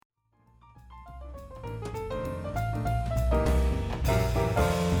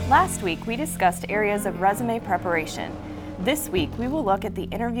Last week, we discussed areas of resume preparation. This week, we will look at the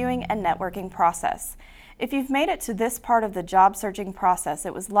interviewing and networking process. If you've made it to this part of the job searching process,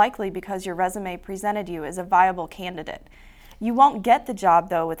 it was likely because your resume presented you as a viable candidate. You won't get the job,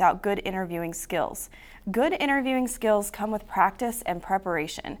 though, without good interviewing skills. Good interviewing skills come with practice and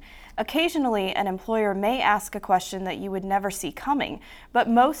preparation. Occasionally, an employer may ask a question that you would never see coming, but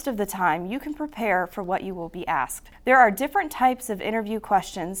most of the time, you can prepare for what you will be asked. There are different types of interview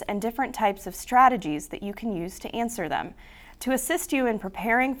questions and different types of strategies that you can use to answer them. To assist you in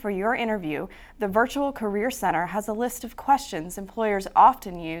preparing for your interview, the Virtual Career Center has a list of questions employers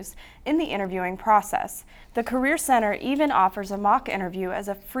often use in the interviewing process. The Career Center even offers a mock interview as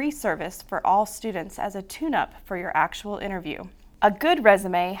a free service for all students as a tune-up for your actual interview. A good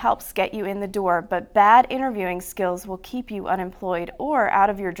resume helps get you in the door, but bad interviewing skills will keep you unemployed or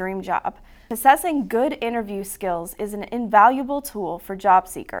out of your dream job. Possessing good interview skills is an invaluable tool for job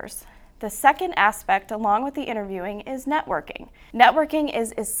seekers. The second aspect, along with the interviewing, is networking. Networking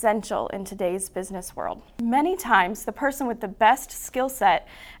is essential in today's business world. Many times, the person with the best skill set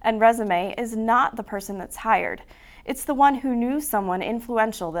and resume is not the person that's hired. It's the one who knew someone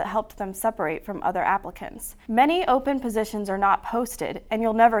influential that helped them separate from other applicants. Many open positions are not posted, and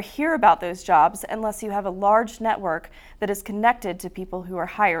you'll never hear about those jobs unless you have a large network that is connected to people who are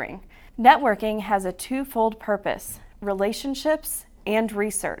hiring. Networking has a twofold purpose: relationships and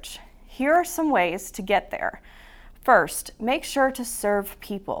research. Here are some ways to get there. First, make sure to serve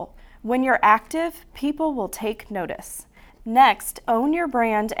people. When you're active, people will take notice. Next, own your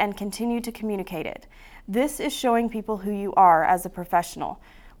brand and continue to communicate it. This is showing people who you are as a professional.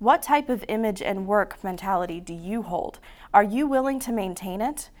 What type of image and work mentality do you hold? Are you willing to maintain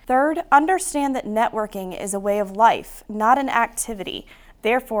it? Third, understand that networking is a way of life, not an activity.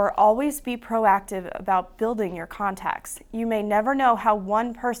 Therefore, always be proactive about building your contacts. You may never know how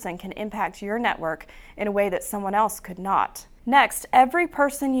one person can impact your network in a way that someone else could not. Next, every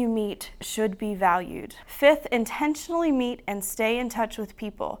person you meet should be valued. Fifth, intentionally meet and stay in touch with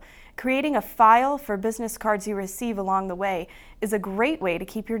people. Creating a file for business cards you receive along the way is a great way to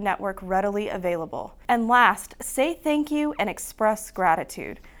keep your network readily available. And last, say thank you and express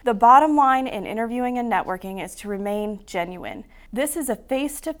gratitude. The bottom line in interviewing and networking is to remain genuine. This is a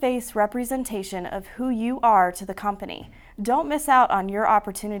face-to-face representation of who you are to the company. Don't miss out on your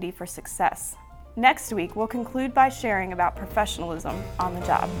opportunity for success. Next week, we'll conclude by sharing about professionalism on the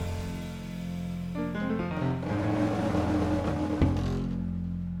job.